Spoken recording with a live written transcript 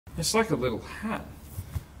It's like a little hat.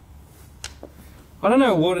 I don't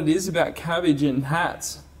know what it is about cabbage and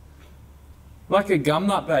hats. Like a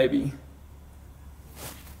gumnut baby.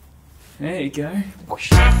 There you go.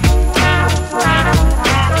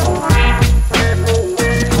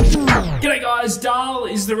 G'day guys, Daal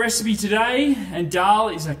is the recipe today, and Daal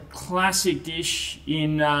is a classic dish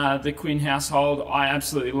in the Quinn household. I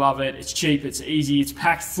absolutely love it. It's cheap, it's easy, it's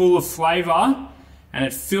packed full of flavour, and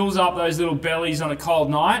it fills up those little bellies on a cold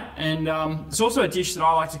night. And it's also a dish that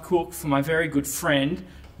I like to cook for my very good friend,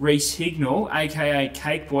 Reese Hignall, aka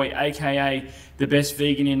Cake Boy, aka the best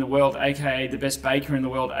vegan in the world, aka the best baker in the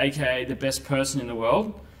world, aka the best person in the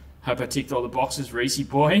world. Hope I ticked all the boxes, Reese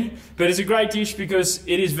boy. But it's a great dish because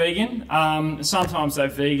it is vegan. Sometimes though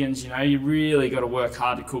vegans, you know, you really got to work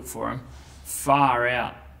hard to cook for them. Far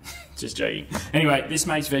out. Just joking. Anyway, this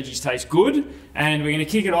makes veggies taste good, and we're going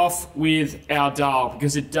to kick it off with our dal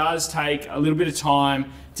because it does take a little bit of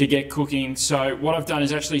time to get cooking. So what I've done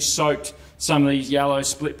is actually soaked some of these yellow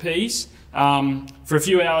split peas for a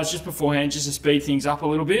few hours just beforehand, just to speed things up a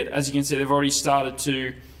little bit. As you can see, they've already started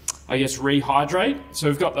to, I guess, rehydrate. So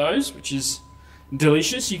we've got those, which is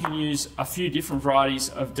delicious. You can use a few different varieties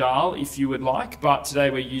of dal if you would like, but today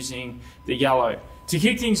we're using the yellow. To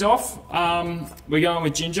kick things off, we're going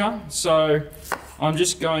with ginger. So I'm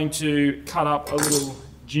just going to cut up a little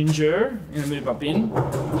ginger. I'm going to move my bin.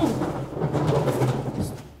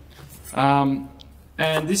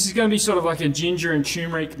 And this is going to be sort of like a ginger and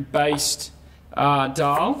turmeric based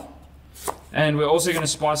dal. And we're also going to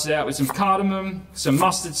spice it out with some cardamom, some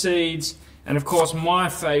mustard seeds, and of course my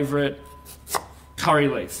favourite, curry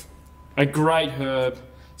leaf. A great herb,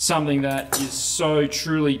 something that is so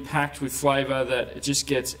truly packed with flavour that it just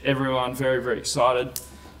gets everyone very, very excited.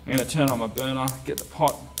 I'm going to turn on my burner, get the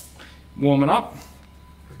pot warming up.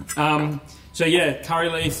 So yeah, curry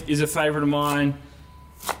leaf is a favourite of mine.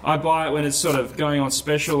 I buy it when it's sort of going on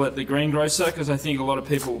special at the greengrocer because I think a lot of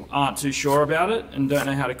people aren't too sure about it and don't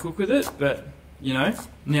know how to cook with it, but you know,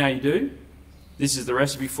 now you do. This is the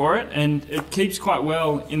recipe for it, and it keeps quite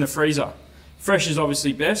well in the freezer. Fresh is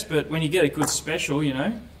obviously best, but when you get a good special, you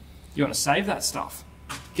know, you want to save that stuff.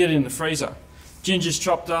 Get it in the freezer. Ginger's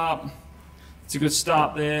chopped up. It's a good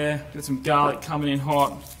start there. Got some garlic coming in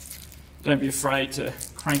hot. Don't be afraid to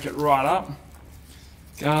crank it right up.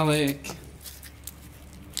 Garlic.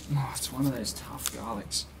 Oh, it's one of those tough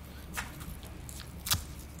garlics.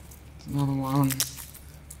 Another one.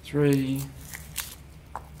 3,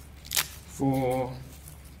 4,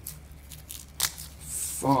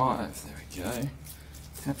 5. There we go.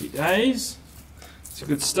 Happy days. It's a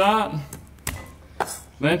good start.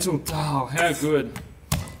 Lentil dal, how good.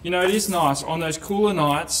 You know, it is nice on those cooler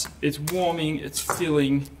nights. It's warming, it's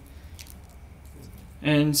filling,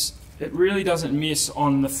 and it really doesn't miss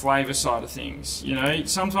on the flavour side of things. You know,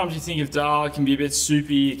 sometimes you think of dal, it can be a bit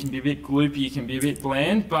soupy, it can be a bit gloopy, it can be a bit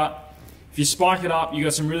bland, but if you spike it up, you've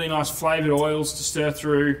got some really nice flavoured oils to stir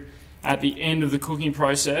through at the end of the cooking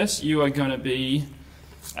process. You are going to be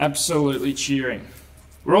absolutely cheering.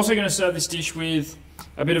 We're also going to serve this dish with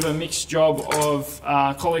a bit of a mixed job of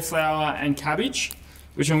cauliflower and cabbage,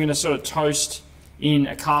 which I'm going to sort of toast in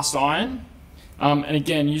a cast iron. And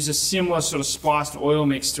again, use a similar sort of spiced oil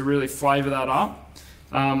mix to really flavour that up,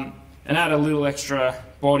 and add a little extra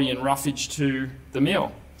body and roughage to the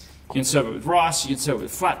meal. You can serve it with rice, you can serve it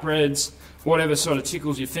with flatbreads, whatever sort of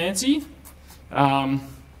tickles your fancy. Flatbreads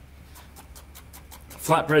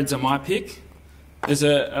are my pick. There's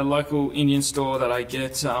a local Indian store that I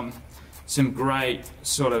get some great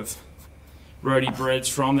sort of roti breads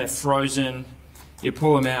from. They're frozen. You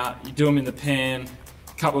pull them out, you do them in the pan,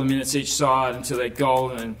 couple of minutes each side until they're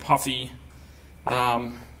golden and puffy,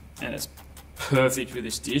 and it's perfect with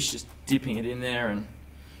this dish, just dipping it in there and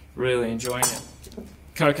really enjoying it.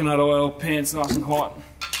 Coconut oil, pan's nice and hot,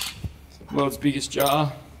 world's biggest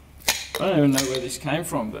jar. I don't even know where this came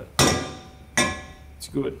from, but it's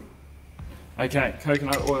good. Okay,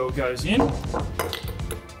 coconut oil goes in,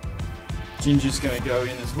 ginger's going to go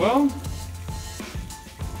in as well.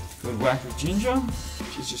 Good whack of ginger,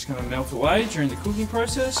 which is just going to melt away during the cooking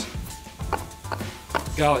process.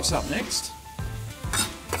 Garlic's up next.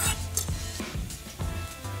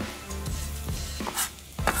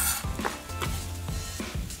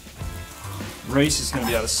 Reese is going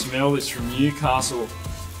to be able to smell this from Newcastle.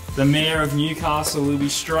 The mayor of Newcastle will be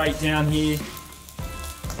straight down here.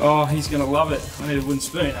 Oh, he's going to love it. I need a wooden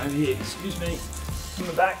spoon over here. Excuse me. From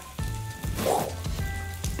the back.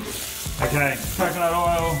 Okay, coconut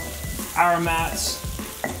oil, aromats,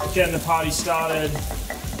 getting the party started,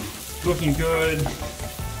 looking good.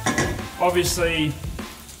 Obviously,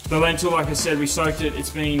 the lentil, like I said, we soaked it,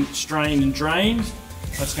 it's been strained and drained.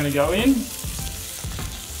 That's going to go in. Just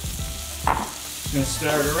going to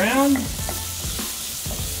stir it around.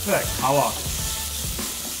 Look at that colour.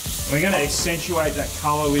 We're going to accentuate that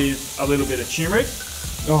colour with a little bit of turmeric.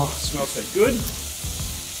 Oh, it smells so good.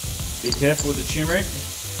 Be careful with the turmeric.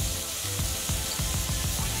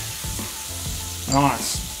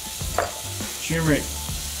 Nice. Turmeric.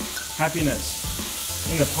 Happiness.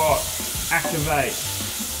 In the pot. Activate.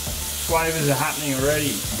 Flavours are happening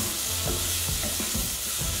already.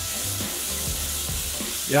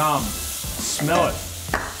 Yum. Smell it.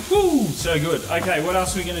 Woo, so good. Okay, what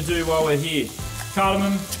else are we going to do while we're here?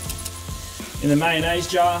 Cardamom in the mayonnaise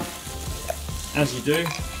jar, as you do.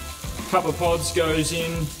 A couple of pods goes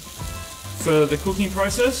in for the cooking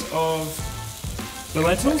process of the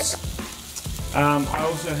lentils. I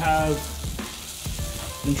also have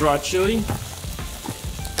some dried chili.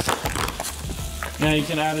 Now you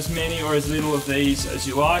can add as many or as little of these as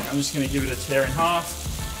you like. I'm just going to give it a tear in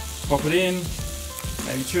half, pop it in,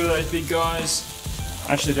 maybe 2 of those big guys.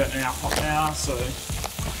 I actually don't know how hot they are, so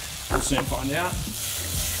we'll soon find out.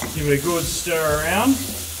 Give it a good stir around.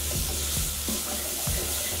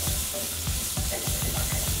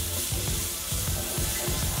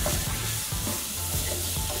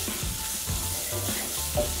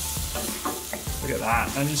 Look at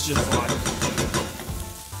that, and it's just like,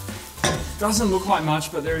 doesn't look like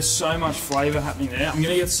much, but there is so much flavour happening there. I'm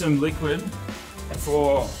going to get some liquid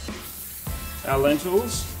for our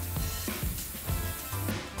lentils.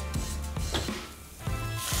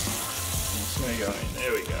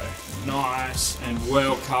 There we go. Nice and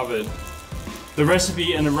well covered. The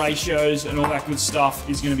recipe and the ratios and all that good stuff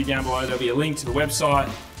is going to be down below. There'll be a link to the website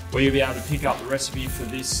where you'll be able to pick up the recipe for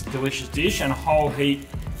this delicious dish and a whole heap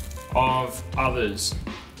of others.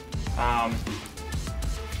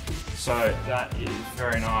 So that is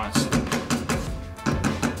very nice.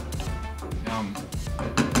 I'm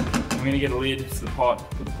going to get a lid for the pot,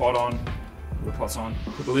 put the pot on,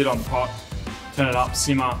 put the lid on the pot, turn it up,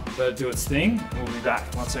 simmer, let it do its thing. We'll be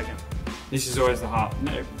back. 1 second. This is always the heart.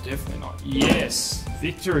 No, definitely not. Yes,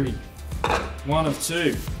 victory. 1 of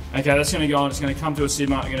 2. Okay, that's going to go on. It's going to come to a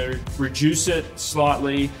simmer. I'm going to reduce it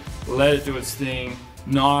slightly, let it do its thing.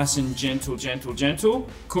 Nice and gentle, gentle, gentle.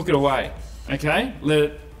 Cook it away. Okay, let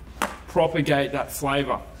it propagate that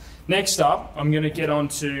flavour. Next up, I'm going to get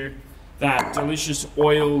onto that delicious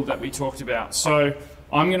oil that we talked about. So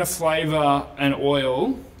I'm going to flavour an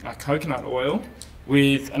oil, a coconut oil,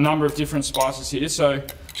 with a number of different spices here. So I'm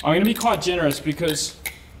going to be quite generous because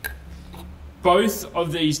both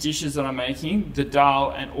of these dishes that I'm making, the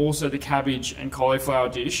dal and also the cabbage and cauliflower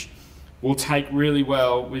dish, will take really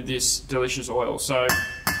well with this delicious oil. So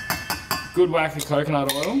good whack of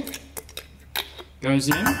coconut oil goes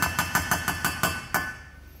in.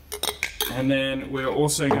 And then we're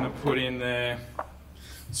also going to put in there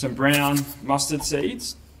some brown mustard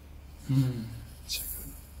seeds. So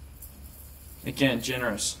good. Again,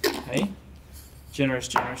 generous, hey? Generous,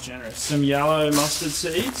 generous, generous. Some yellow mustard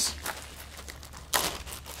seeds.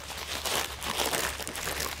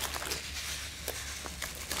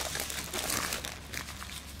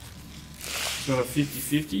 Got a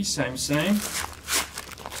 50-50, same.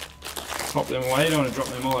 Pop them away, don't want to drop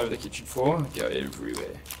them all over the kitchen floor. Go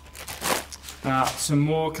everywhere. Some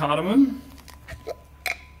more cardamom.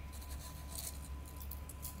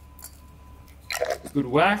 Good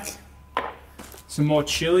whack. Some more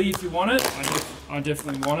chili if you want it. I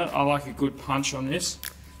definitely want it. I like a good punch on this.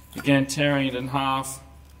 Again, tearing it in half.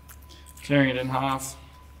 Tearing it in half.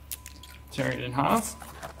 Tearing it in half.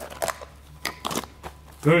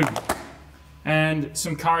 Good. And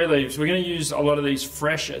some curry leaves. We're going to use a lot of these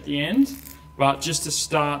fresh at the end, but just to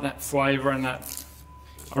start that flavour and that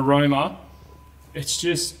aroma, it's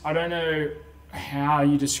just, I don't know how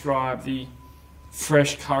you describe the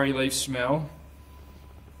fresh curry leaf smell.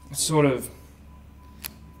 It's sort of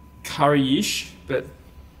curry-ish, but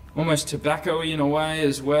almost tobacco-y in a way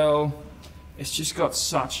as well. It's just got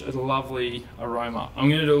such a lovely aroma. I'm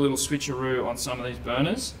going to do a little switcheroo on some of these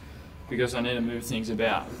burners because I need to move things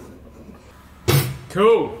about.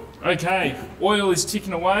 Cool. Okay, oil is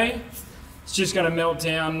ticking away. It's just going to melt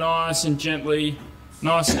down nice and gently,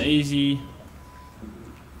 nice and easy.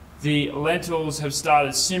 The lentils have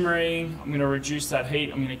started simmering. I'm going to reduce that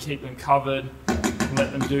heat. I'm going to keep them covered and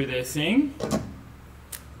let them do their thing.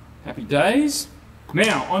 Happy days.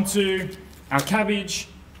 Now, onto our cabbage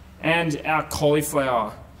and our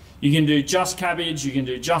cauliflower. You can do just cabbage, you can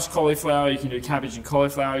do just cauliflower, you can do cabbage and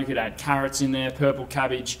cauliflower, you could add carrots in there, purple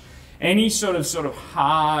cabbage. Any sort of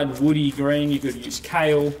hard, woody green, you could use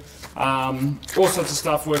kale. All sorts of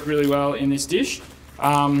stuff work really well in this dish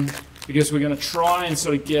because we're going to try and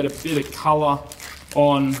sort of get a bit of colour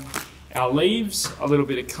on our leaves, a little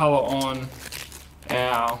bit of colour on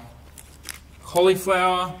our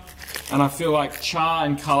cauliflower, and I feel like char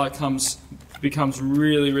and colour becomes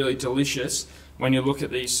really, really delicious when you look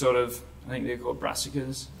at these sort of, I think they're called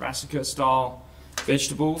brassica style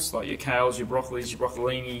vegetables, like your kales, your broccolis, your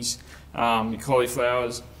broccolinis, your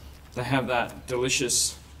cauliflowers. They have that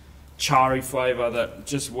delicious charry flavour that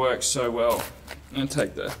just works so well. I'm going to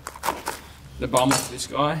take the bum off this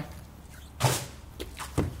guy.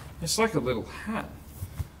 It's like a little hat.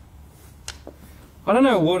 I don't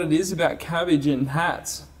know what it is about cabbage and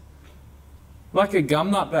hats. Like a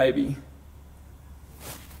gumnut baby.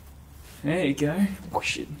 There you go. Oh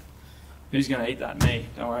shit. Who's going to eat that? Me.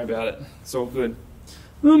 Don't worry about it. It's all good.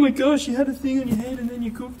 Oh my gosh, you had a thing on your head and then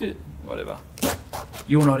you cooked it. Whatever.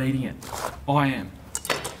 You're not eating it. I am.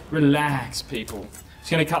 Relax, people.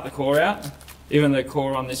 Just going to cut the core out. Even the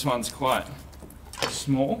core on this one's quite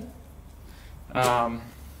small. But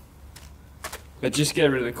just get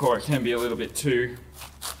rid of the core. It can be a little bit too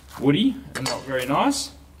woody and not very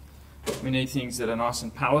nice. We need things that are nice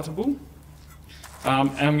and palatable. And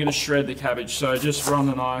I'm going to shred the cabbage. So just run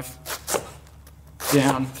the knife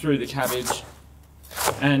down through the cabbage.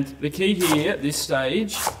 And the key here at this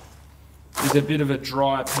stage is a bit of a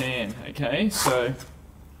dry pan, okay? So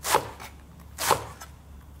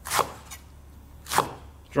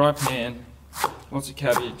dry pan, lots of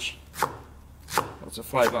cabbage, lots of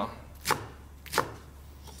flavour.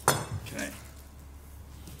 Okay.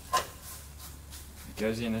 It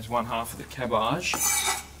goes in as one half of the cabbage.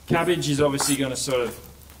 Cabbage is obviously going to sort of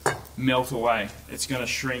melt away. It's going to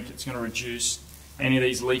shrink, it's going to reduce. Any of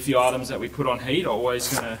these leafy items that we put on heat are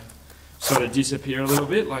always going to sort of disappear a little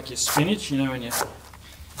bit, like your spinach, you know, when you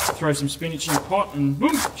throw some spinach in a pot and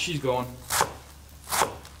boom, she's gone.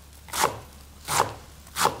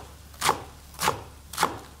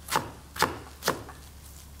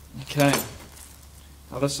 Okay,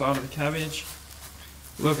 other side of the cabbage.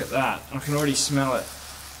 Look at that, I can already smell it.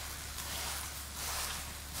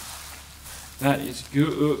 That is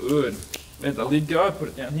good. Let the lid go, I put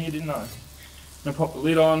it down here, didn't I? I'm going to pop the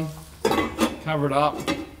lid on, cover it up,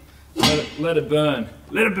 let it burn.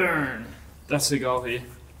 Let it burn! That's the goal here.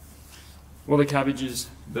 While the cabbage is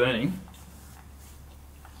burning,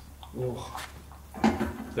 ooh,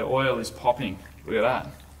 the oil is popping. Look at that.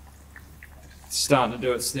 It's starting to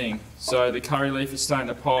do its thing. So the curry leaf is starting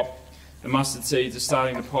to pop, the mustard seeds are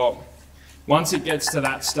starting to pop. Once it gets to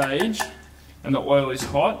that stage and the oil is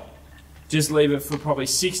hot, just leave it for probably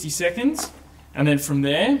 60 seconds, and then from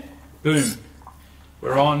there, boom,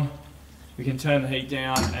 we're on. We can turn the heat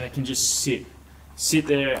down and it can just sit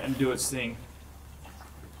there and do its thing.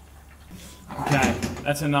 Okay,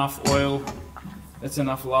 that's enough oil, that's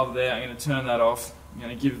enough love there. I'm going to turn that off. I'm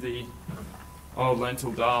going to give the old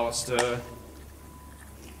lentil dal a stir.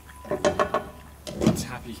 It's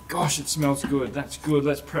happy. Gosh, it smells good. That's good.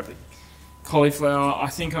 Let's prep the cauliflower. I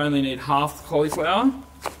think I only need half the cauliflower.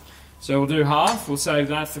 So we'll do half. We'll save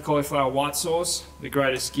that for cauliflower white sauce, the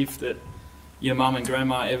greatest gift that your mum and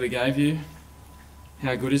grandma ever gave you.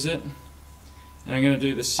 How good is it? And I'm going to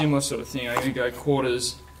do the similar sort of thing. I'm going to go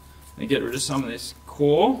quarters and get rid of some of this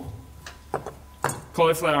core.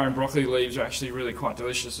 Cauliflower and broccoli leaves are actually really quite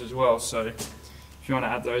delicious as well, so if you want to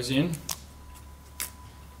add those in,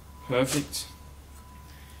 perfect.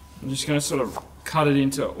 I'm just going to sort of cut it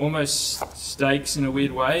into almost steaks in a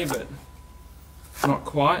weird way, but not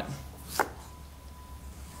quite.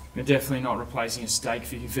 We're definitely not replacing a steak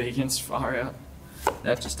for you vegans, far out.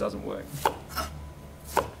 That just doesn't work.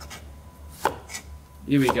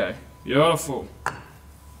 Here we go, beautiful.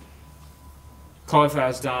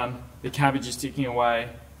 Cauliflower's done, the cabbage is ticking away,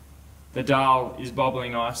 the dal is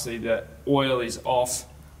bubbling nicely, the oil is off.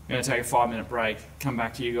 I'm going to take a 5-minute break, come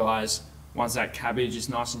back to you guys once that cabbage is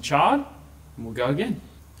nice and charred, and we'll go again.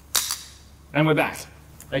 And we're back.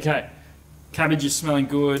 Okay, cabbage is smelling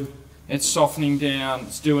good. It's softening down,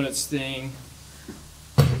 it's doing its thing.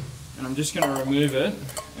 And I'm just going to remove it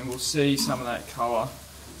and we'll see some of that colour.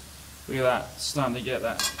 Look at that, it's starting to get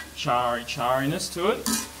that charriness to it.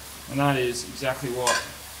 And that is exactly what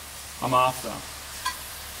I'm after.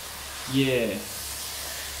 Yeah.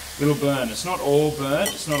 Little burn. It's not all burnt,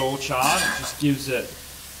 it's not all charred, it just gives it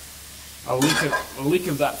a lick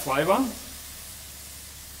of that flavour.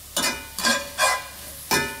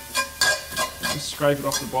 Scrape it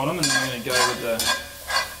off the bottom, and then I'm going to go with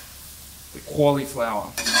the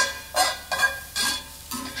cauliflower.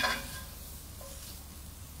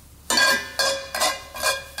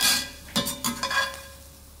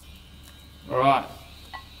 Alright,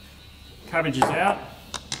 cabbage is out,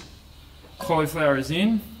 cauliflower is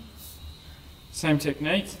in, same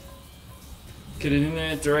technique. Get it in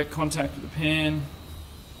there, direct contact with the pan,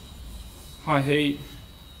 high heat.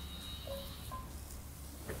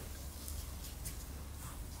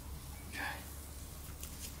 Okay.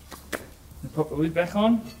 And pop the lid back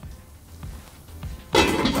on.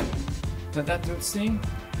 Let that do its thing.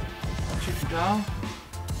 Check the Dhal.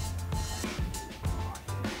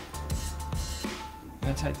 I'm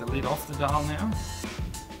going to take the lid off the Dhal now.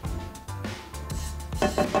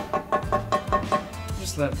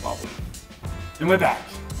 Just let it bubble. And we're back.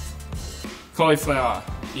 Cauliflower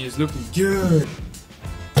is looking good.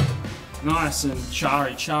 Nice and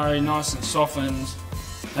chari, nice and softened.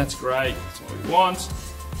 That's great, that's what we want.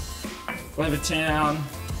 Flavour town.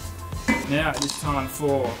 Now it is time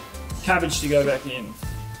for cabbage to go back in.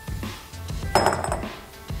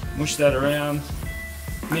 Mush that around,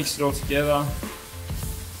 mix it all together.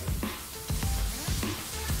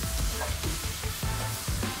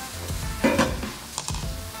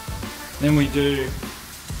 Then we do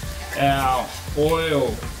our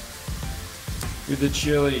oil with the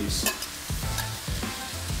chilies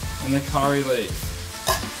and the curry leaf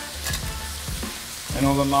and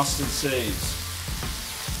all the mustard seeds.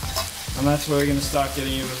 And that's where we're going to start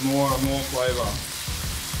getting even more and more flavour.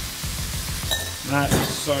 That is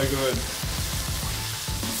so good.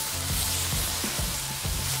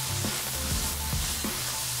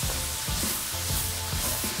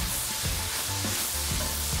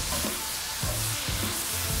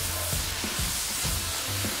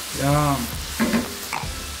 Yum.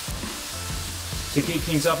 To kick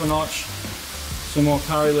things up a notch, some more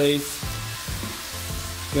curry leaf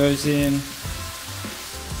goes in.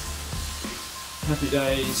 Happy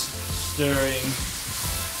days, stirring,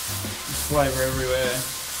 flavour everywhere.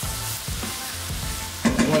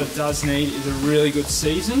 What it does need is a really good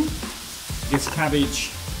season, because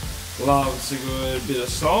cabbage loves a good bit of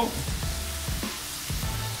salt.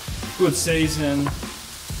 Good season,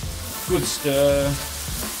 good stir.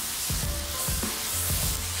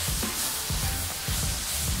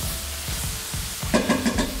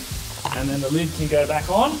 And then the lid can go back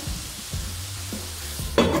on.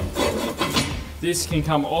 This can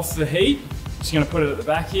come off the heat. Just going to put it at the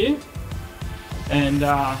back here. And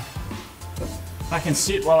that can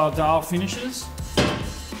sit while our Dhal finishes.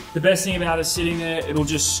 The best thing about it sitting there, it'll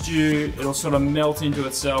just stew, it'll sort of melt into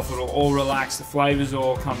itself, it'll all relax, the flavours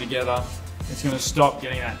all come together. It's going to stop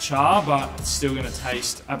getting that char, but it's still going to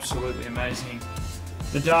taste absolutely amazing.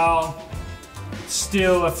 The Dhal,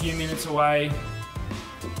 still a few minutes away.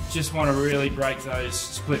 Just want to really break those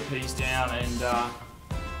split peas down and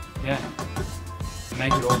yeah,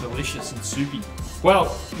 make it all delicious and soupy.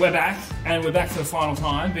 Well, we're back, and we're back for the final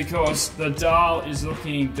time because the Dhal is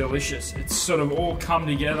looking delicious. It's sort of all come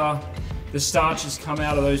together. The starch has come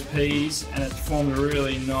out of those peas and it's formed a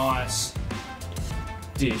really nice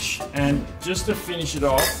dish. And just to finish it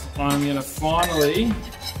off, I'm going to finally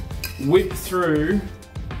whip through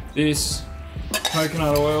this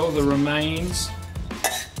coconut oil, the remains.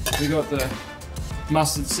 We got the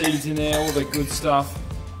mustard seeds in there, all the good stuff.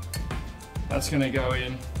 That's going to go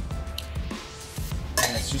in.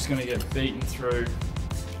 And it's just going to get beaten through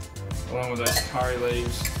along with those curry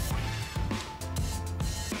leaves.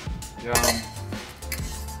 Yum.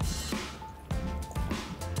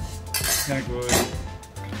 How good.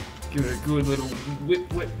 Give it a good little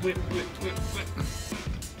whip, whip, whip, whip, whip, whip.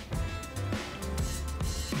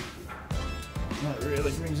 That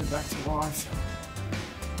really brings it back to life.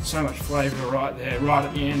 So much flavour right there, right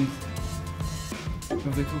at the end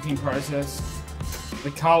of the cooking process. The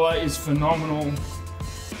colour is phenomenal,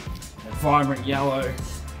 that vibrant yellow.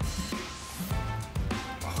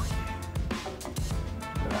 Oh yeah.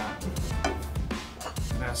 Look at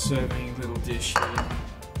that. Our serving little dish here.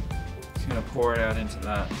 Just going to pour it out into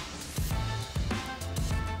that.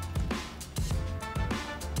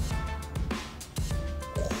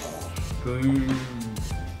 Boom.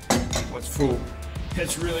 Oh, it's full.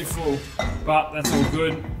 It's really full, but that's all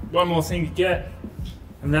good. One more thing to get,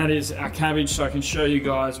 and that is our cabbage, so I can show you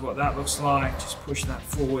guys what that looks like. Just push that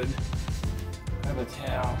forward. Have a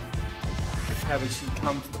towel. The cabbage can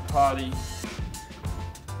come to the party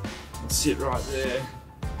and sit right there.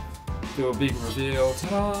 Do a big reveal.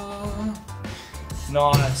 Ta-da!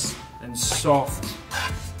 Nice and soft.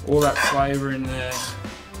 All that flavour in there.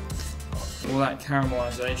 All that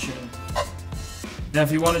caramelisation. Now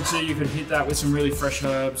if you wanted to, you could hit that with some really fresh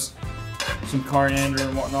herbs, some coriander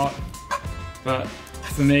and whatnot. But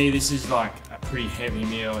for me, this is like a pretty heavy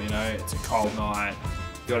meal, you know. It's a cold night,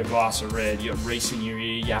 you got a glass of red, you got Reese in your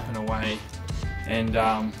ear yapping away, and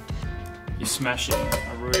you're smashing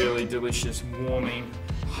a really delicious, warming,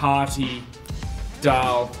 hearty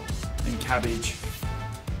Dhal and cabbage.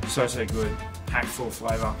 So good. packed full of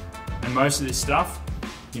flavour. And most of this stuff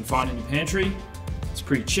you can find in your pantry. It's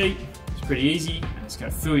pretty cheap, it's pretty easy, and it's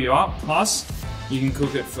going to fill you up. Plus, you can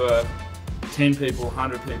cook it for 10 people,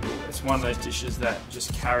 100 people. It's one of those dishes that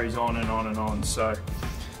just carries on and on and on. So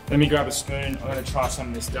let me grab a spoon. I'm going to try some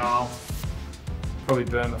of this dal. Probably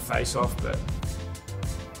burn my face off, but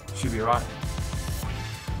should be right.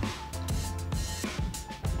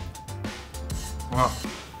 Wow,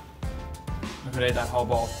 I could eat that whole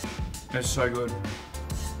bowl. It's so good.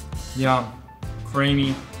 Yum,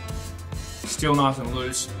 creamy, still nice and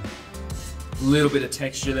loose. A little bit of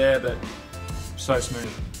texture there, but so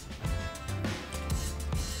smooth.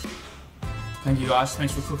 Thank you guys,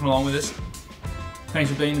 thanks for cooking along with us.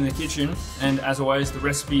 Thanks for being in the kitchen. And as always, the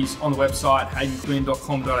recipe's on the website,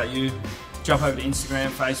 haydenquinn.com.au. Jump over to Instagram,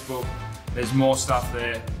 Facebook. There's more stuff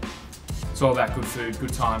there. It's all about good food,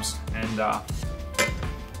 good times, and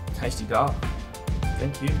tasty Daal.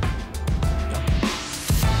 Thank you.